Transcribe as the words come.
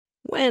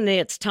When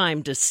it's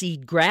time to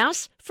seed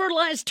grass,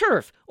 fertilize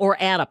turf, or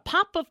add a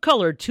pop of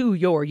color to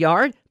your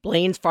yard,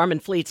 Blaine's Farm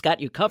and Fleet's got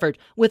you covered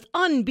with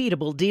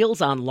unbeatable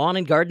deals on lawn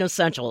and garden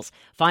essentials.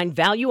 Find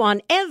value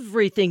on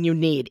everything you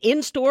need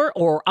in-store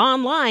or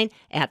online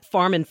at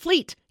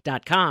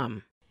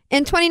farmandfleet.com.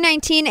 In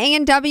 2019,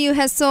 A&W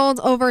has sold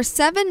over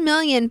 7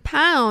 million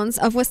pounds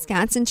of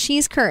Wisconsin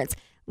cheese curds.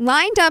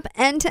 Lined up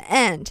end to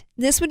end,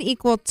 this would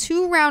equal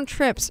 2 round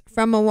trips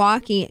from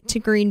Milwaukee to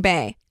Green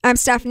Bay. I'm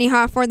Stephanie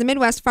Hoff for the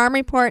Midwest Farm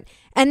Report,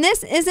 and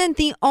this isn't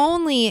the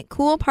only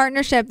cool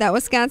partnership that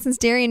Wisconsin's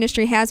dairy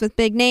industry has with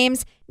big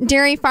names.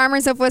 Dairy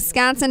Farmers of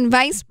Wisconsin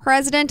Vice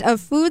President of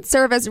Food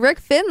Service Rick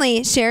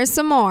Finley shares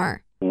some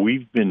more.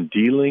 We've been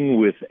dealing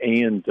with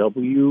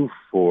A&W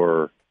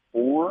for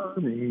 4,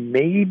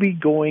 maybe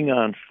going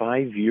on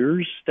 5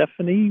 years,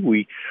 Stephanie.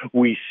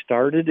 We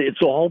started,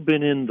 it's all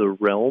been in the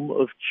realm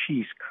of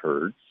cheese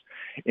curds,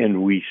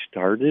 and we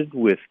started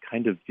with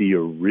kind of the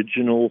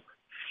original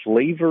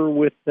flavor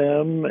with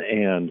them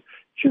and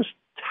just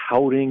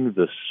touting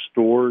the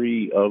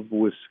story of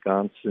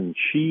Wisconsin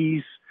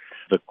cheese,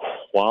 the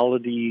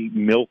quality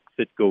milk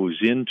that goes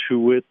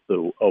into it,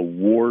 the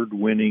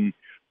award-winning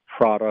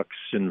products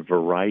and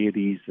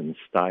varieties and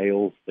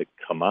styles that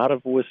come out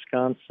of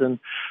Wisconsin,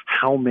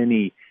 how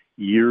many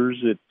years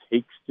it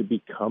takes to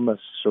become a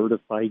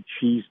certified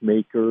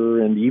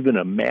cheesemaker and even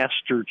a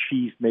master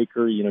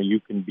cheesemaker. You know, you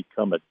can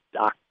become a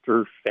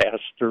doctor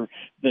faster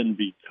than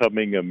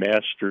becoming a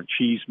master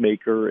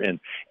cheesemaker. And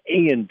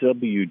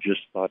A&W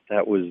just thought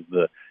that was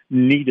the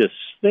neatest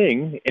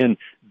thing. And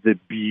the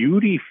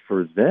beauty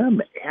for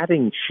them,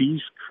 adding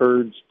cheese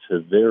curds to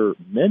their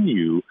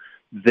menu,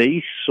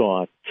 they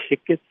saw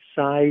ticket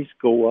size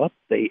go up.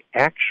 They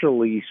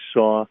actually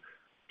saw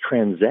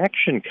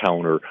transaction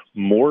counter,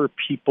 more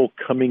people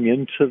coming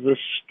into the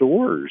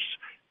stores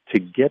to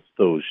get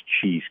those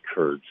cheese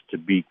curds, to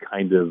be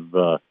kind of,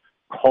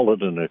 call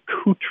it an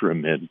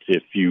accoutrement,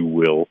 if you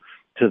will,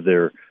 to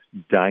their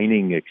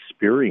dining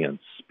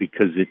experience,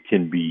 because it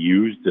can be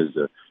used as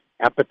an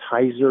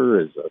appetizer,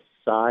 as a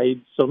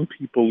side. Some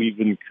people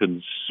even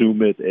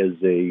consume it as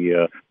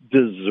a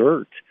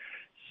dessert.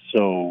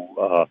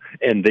 So,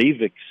 and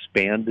they've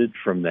expanded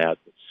from that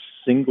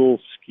single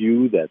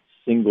SKU, that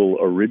single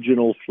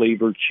original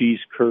flavor cheese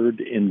curd,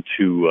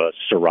 into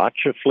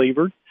sriracha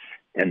flavored.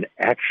 And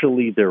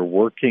actually, they're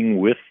working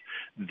with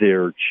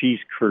their cheese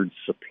curd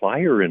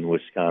supplier in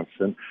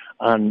Wisconsin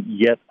on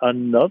yet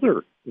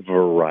another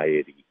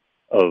variety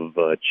of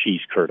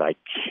cheese curd. I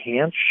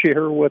can't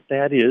share what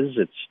that is.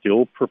 It's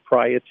still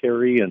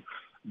proprietary, and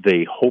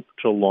they hope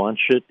to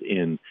launch it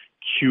in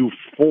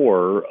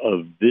Q4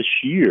 of this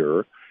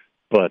year.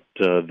 But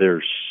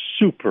they're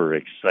super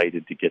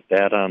excited to get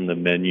that on the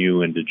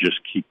menu and to just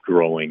keep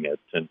growing it.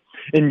 And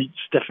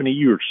Stephanie,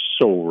 you're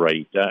so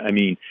right. I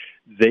mean,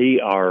 they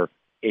are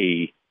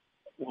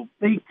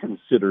they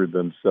consider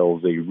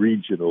themselves a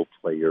regional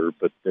player,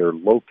 but they're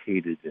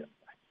located in,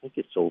 I think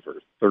it's over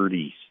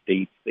 30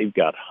 states. They've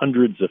got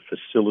hundreds of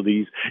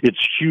facilities.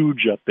 It's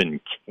huge up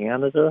in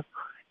Canada.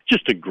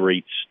 Just a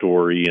great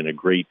story and a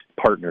great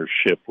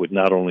partnership with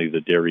not only the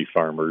dairy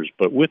farmers,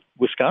 but with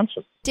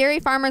Wisconsin. Dairy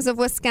Farmers of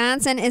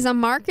Wisconsin is a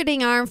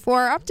marketing arm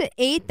for up to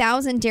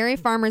 8,000 dairy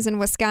farmers in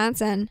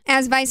Wisconsin.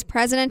 As Vice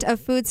President of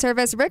Food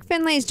Service, Rick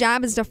Finley's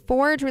job is to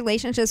forge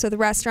relationships with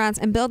restaurants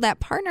and build that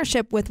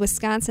partnership with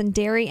Wisconsin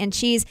dairy and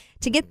cheese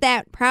to get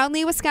that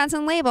proudly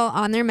Wisconsin label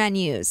on their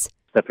menus.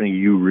 Stephanie,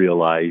 you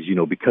realize,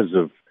 because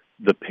of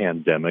the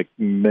pandemic,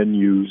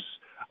 menus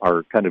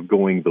are kind of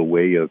going the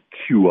way of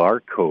QR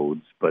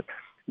codes, but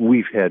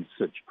we've had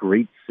such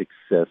great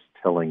success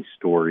telling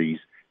stories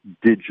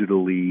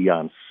digitally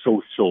on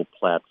social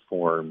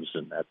platforms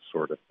and that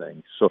sort of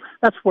thing. So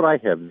that's what I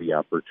have the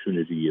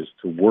opportunity, is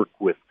to work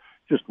with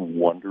just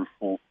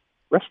wonderful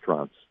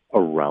restaurants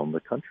around the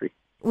country.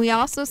 We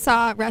also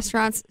saw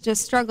restaurants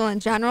just struggle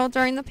in general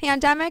during the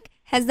pandemic.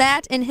 Has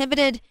that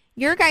inhibited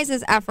your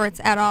guys'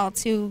 efforts at all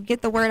to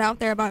get the word out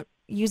there about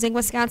using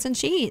Wisconsin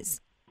cheese?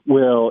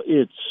 Well,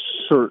 it's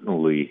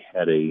certainly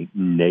had a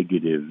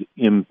negative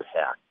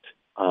impact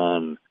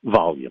on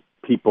volume,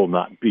 people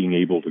not being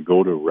able to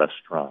go to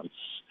restaurants.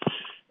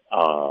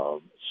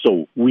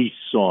 So we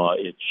saw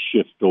it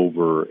shift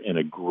over in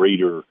a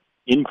greater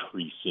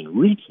increase in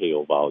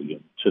retail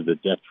volume to the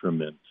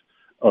detriment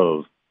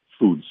of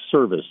food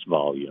service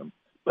volume.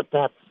 But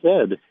that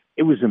said,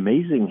 it was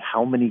amazing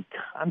how many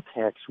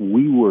contacts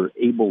we were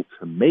able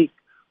to make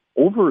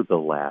over the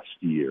last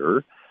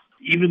year.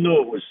 Even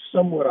though it was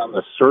somewhat on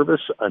the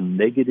surface a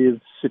negative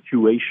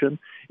situation,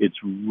 it's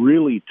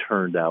really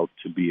turned out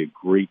to be a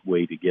great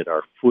way to get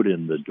our foot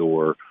in the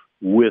door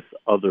with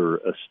other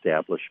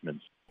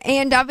establishments.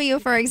 A&W,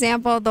 for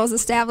example, those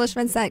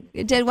establishments that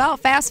did well,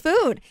 fast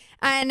food.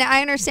 And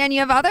I understand you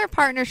have other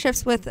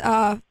partnerships with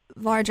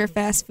larger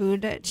fast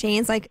food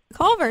chains like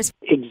Culver's.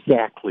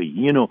 Exactly.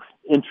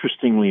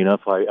 Interestingly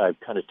enough, I've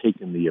kind of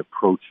taken the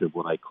approach of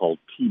what I call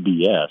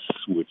PBS,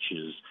 which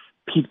is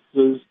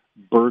pizzas,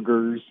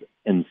 burgers,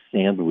 and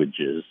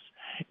sandwiches,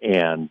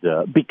 and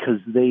because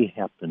they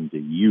happen to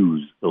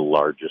use the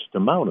largest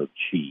amount of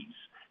cheese.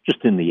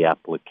 just in the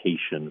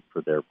application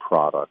for their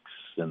products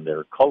and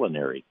their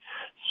culinary.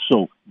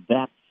 So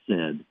that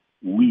said,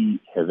 we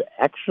have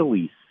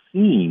actually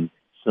seen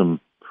some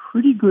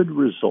pretty good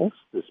results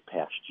this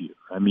past year.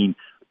 I mean,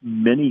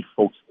 many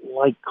folks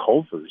like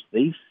Culver's,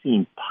 they've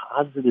seen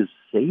positive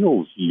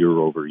sales year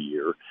over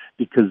year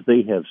because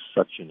they have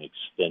such an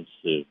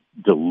extensive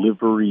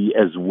delivery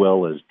as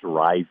well as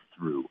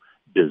drive-through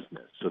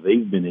business. So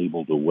they've been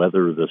able to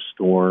weather the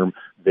storm.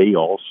 They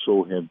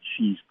also have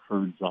cheese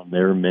curds on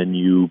their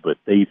menu, but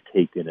they've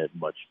taken it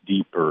much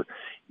deeper,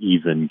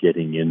 even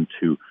getting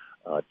into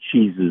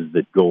cheeses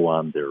that go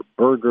on their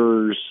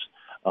burgers,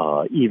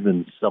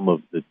 even some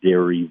of the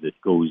dairy that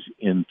goes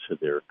into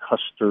their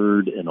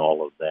custard and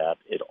all of that.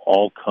 It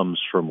all comes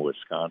from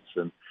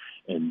Wisconsin,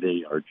 and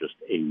they are just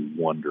a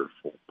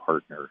wonderful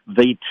partner.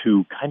 They,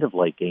 too, kind of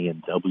like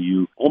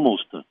A&W,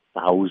 almost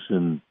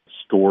 1,000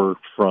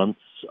 storefronts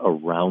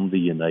around the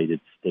United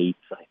States.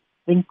 I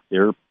think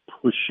they're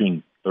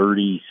pushing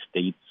 30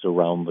 states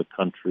around the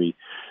country,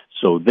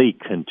 so they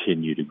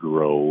continue to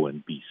grow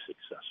and be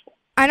successful.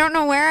 I don't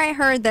know where I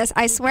heard this.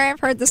 I swear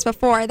I've heard this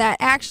before, that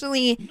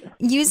actually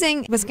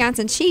using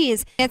Wisconsin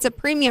cheese, it's a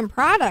premium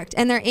product,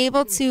 and they're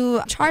able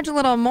to charge a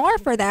little more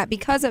for that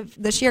because of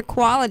the sheer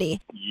quality.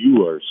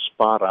 You are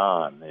spot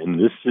on, and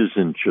this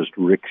isn't just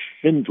Rick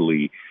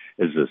Findlay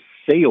as a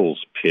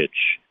sales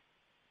pitch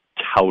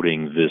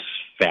touting this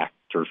fact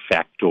or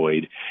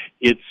factoid.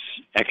 It's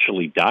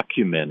actually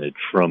documented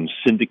from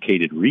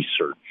syndicated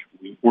research.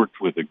 We worked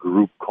with a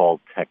group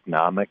called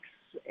Technomics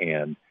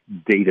and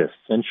Data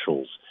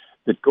Essentials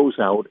that goes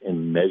out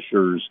and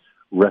measures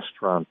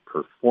restaurant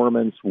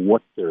performance,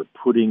 what they're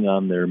putting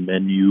on their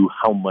menu,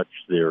 how much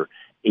they're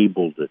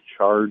able to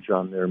charge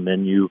on their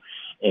menu.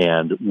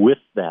 And with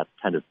that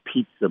kind of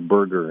pizza,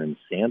 burger, and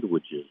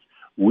sandwiches,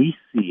 we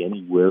see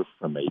anywhere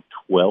from a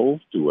 12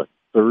 to a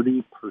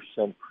 30%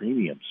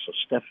 premium. So,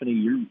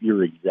 Stephanie,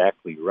 you're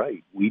exactly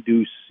right. We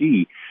do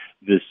see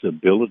this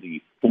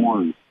ability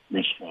for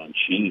restaurant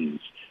chains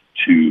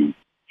to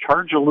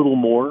charge a little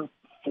more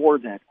for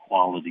that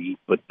quality,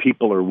 but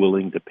people are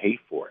willing to pay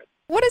for it.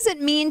 What does it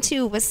mean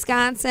to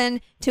Wisconsin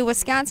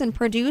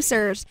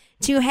producers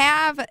to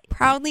have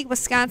proudly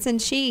Wisconsin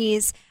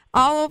cheese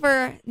all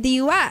over the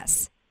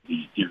U.S.?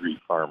 These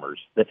dairy farmers,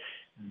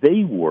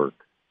 they work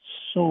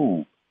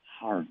so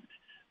hard.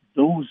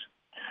 Those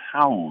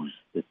cows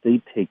that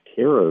they take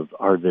care of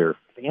are their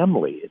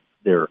family. It's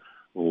their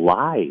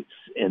lives,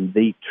 and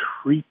they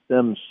treat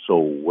them so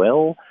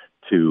well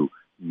to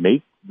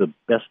make the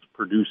best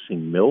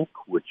producing milk,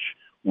 which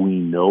we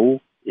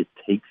know it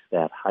takes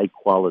that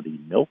high-quality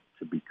milk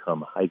to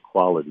become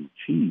high-quality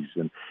cheese.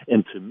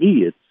 And to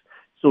me,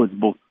 it's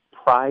both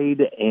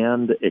pride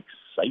and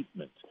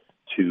excitement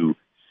to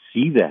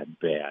see that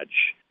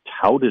badge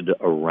touted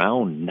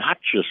around not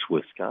just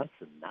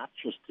Wisconsin, not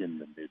just in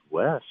the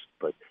Midwest,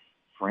 but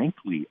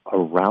frankly,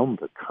 around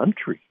the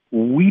country.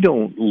 We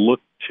don't look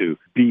to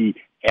be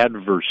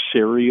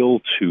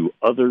adversarial to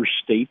other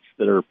states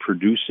that are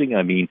producing.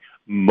 I mean,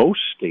 most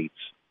states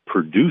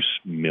produce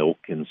milk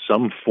in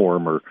some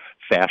form or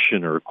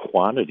fashion or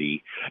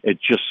quantity. It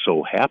just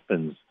so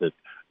happens that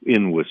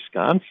in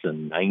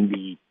Wisconsin,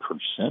 90%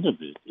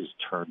 of it is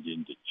turned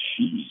into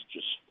cheese,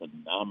 just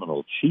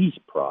phenomenal cheese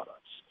products,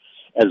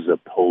 as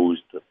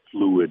opposed to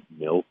fluid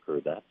milk or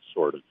that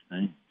sort of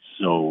thing.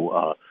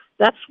 So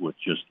that's what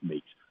just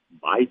makes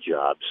my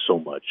job so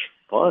much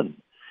fun,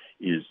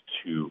 is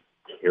to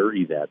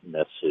carry that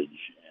message,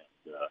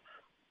 and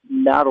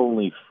not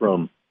only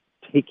from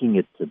taking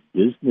it to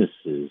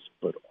businesses,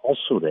 but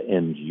also to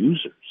end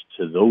users,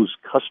 to those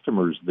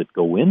customers that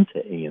go into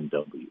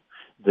A&W,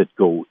 that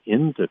go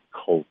into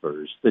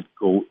Culver's, that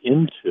go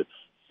into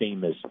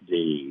Famous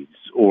Dave's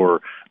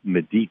or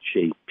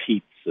Medici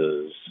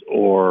Pizzas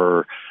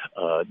or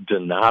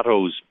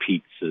Donato's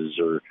Pizzas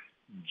or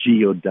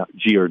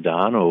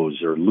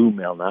Giordano's or Lou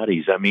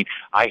Malnati's. I mean,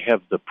 I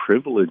have the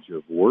privilege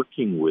of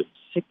working with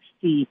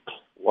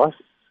 60-plus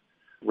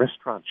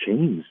restaurant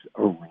chains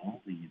around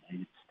the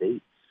United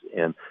States,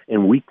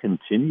 and we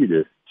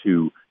continue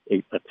to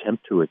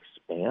attempt to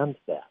expand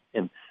that.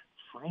 And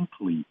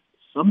frankly,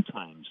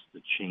 sometimes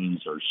the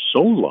chains are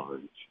so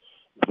large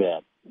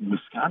that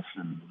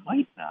Wisconsin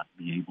might not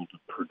be able to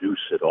produce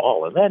it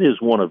all. And that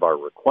is one of our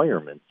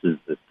requirements, is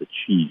that the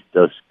cheese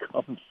does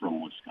come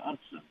from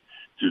Wisconsin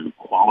to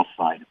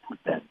qualify to put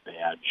that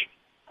badge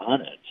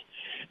on it.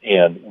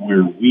 And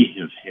where we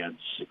have had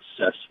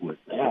success with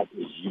that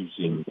is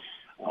using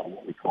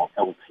what we call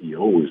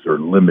LTOs, or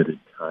limited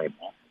time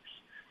offers.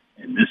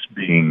 And this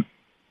being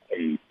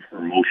a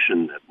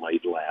promotion that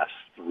might last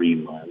 3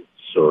 months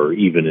or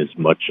even as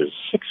much as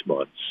 6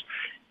 months,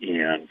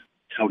 and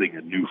touting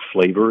a new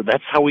flavor.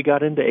 That's how we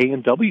got into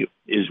A&W,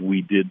 is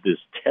we did this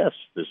test,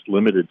 this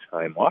limited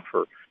time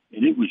offer,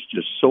 and it was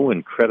just so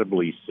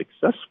incredibly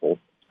successful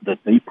that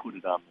they put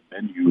it on the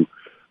menu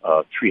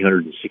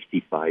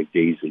 365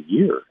 days a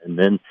year. And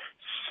then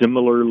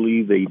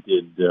similarly, they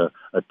did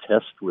a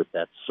test with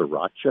that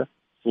sriracha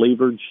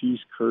flavored cheese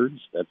curds.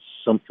 That's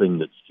something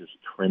that's just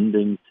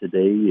trending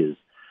today, is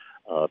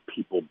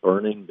people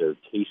burning their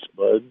taste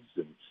buds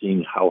and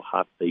seeing how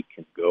hot they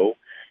can go.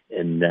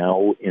 And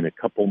now in a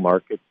couple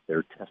markets,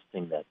 they're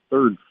testing that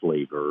third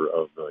flavor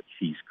of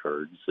cheese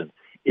curds, and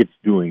it's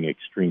doing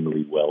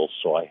extremely well.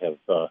 So I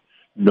have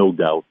no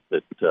doubt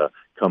that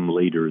come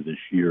later this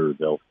year,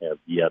 they'll have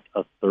yet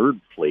a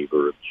third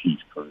flavor of cheese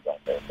curd on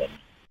their menu.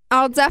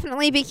 I'll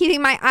definitely be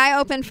keeping my eye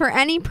open for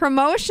any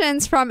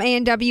promotions from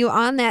A&W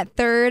on that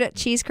third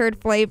cheese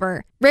curd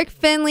flavor. Rick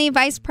Finley,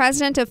 Vice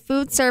President of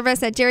Food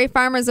Service at Dairy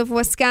Farmers of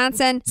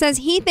Wisconsin, says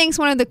he thinks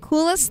one of the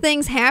coolest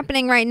things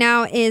happening right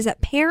now is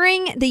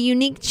pairing the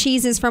unique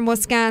cheeses from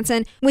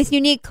Wisconsin with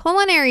unique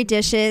culinary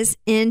dishes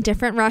in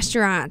different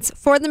restaurants.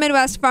 For the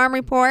Midwest Farm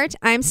Report,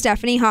 I'm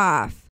Stephanie Hoff.